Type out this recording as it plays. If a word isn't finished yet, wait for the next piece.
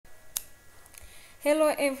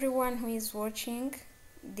Hello everyone who is watching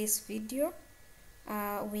this video.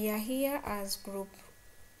 We are here as group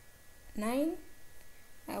 9.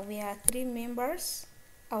 We are 3 members.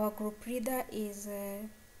 Our group leader is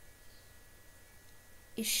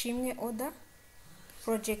Ishimwe Oda.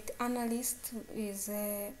 Project analyst is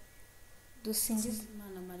Dusingiz.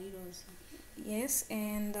 Yes,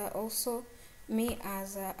 and also me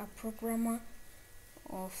as a programmer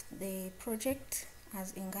of the project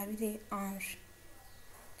as Ingabire Ange.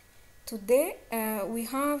 Today we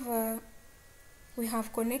have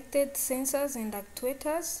connected sensors and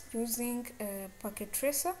actuators using a packet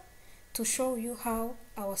tracer to show you how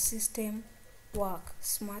our system works.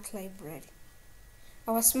 Smart library.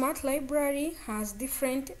 Our smart library has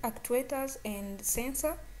different actuators and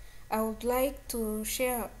sensor. I would like to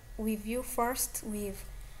share with you first with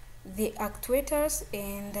the actuators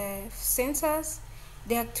and sensors.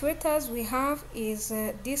 The actuators we have is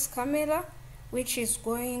this camera, which is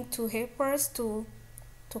going to help us to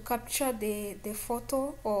capture the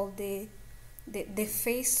photo or the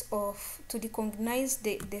face of, to recognize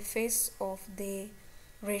the face of the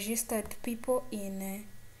registered people in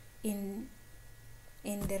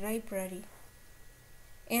the library.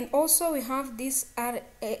 And also we have this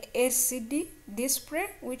RFID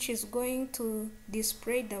display, which is going to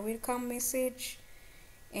display the welcome message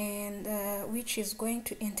and which is going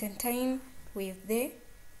to entertain with the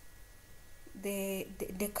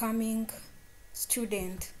coming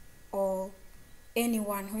student or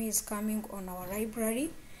anyone who is coming on our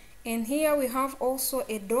library. And here we have also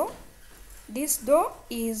a door. This door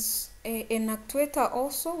is an actuator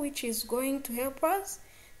also, which is going to help us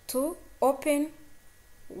to open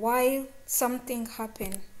while something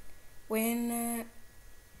happens. When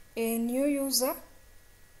a new user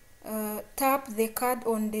tap the card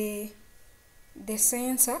on the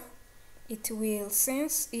sensor, it will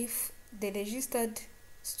sense if the registered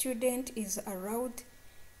student is around,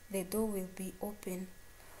 the door will be open.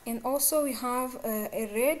 And also we have a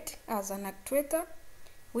red as an actuator,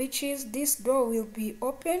 which is this door will be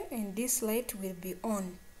open and this light will be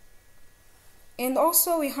on. And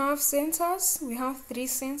also we have sensors. We have 3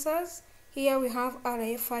 sensors. Here we have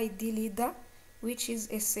RFID Reader, which is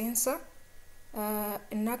a sensor,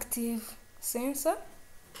 an active sensor.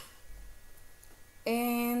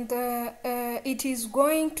 And it is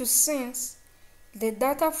going to sense the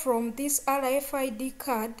data from this RFID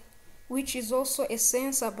card, which is also a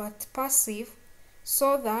sensor but passive,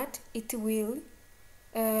 so that it will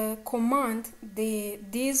command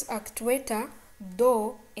this actuator,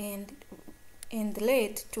 door and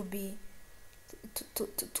LED to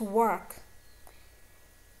work.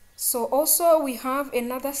 So also we have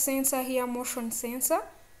another sensor here, motion sensor,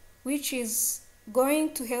 which is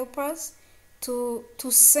going to help us to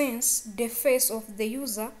sense the face of the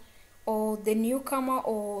user or the newcomer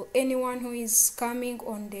or anyone who is coming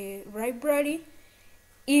on the library.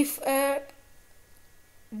 If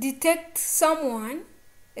detect someone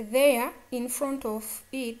there in front of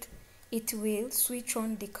it, it will switch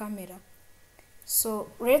on the camera.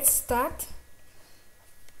 So let's start.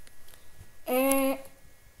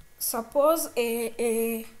 Suppose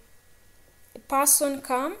a person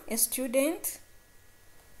come, a student.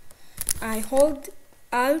 I hold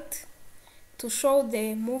Alt to show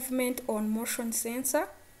the movement on motion sensor.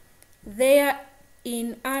 There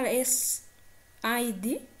in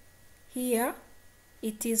RFID, here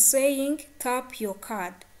it is saying tap your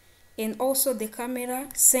card, and also the camera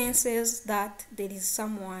senses that there is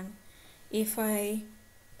someone. If I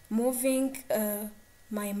moving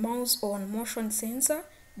my mouse on motion sensor,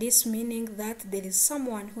 this meaning that there is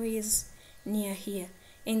someone who is near here.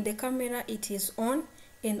 In the camera it is on,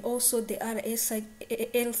 and also the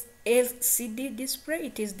LCD display,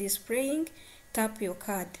 it is displaying tap your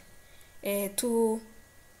card to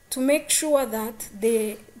make sure that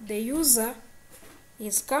the user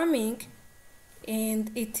is coming,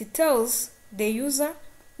 and it tells the user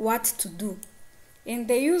what to do. And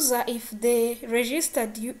the user, if the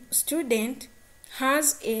registered student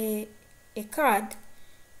has a card,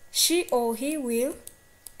 she or he will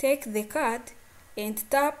take the card and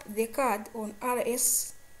tap the card on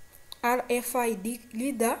RFID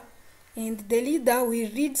Reader, and the reader will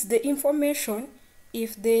read the information.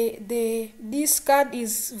 If this card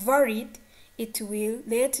is valid, it will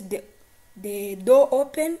let the door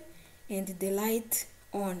open and the light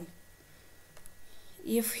on.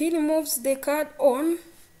 If he removes the card on,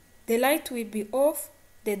 the light will be off,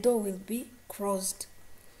 the door will be closed.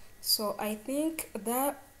 So I think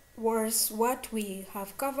that was what we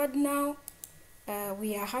have covered now.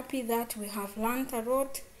 We are happy that we have learned a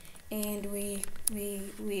lot, and we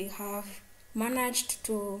have managed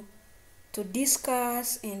to to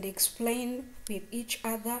discuss and explain with each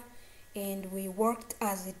other, and we worked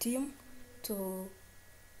as a team to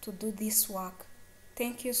do this work.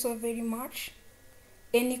 Thank you so very much.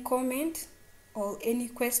 Any comment or any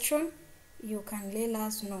question, you can let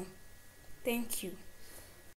us know. Thank you.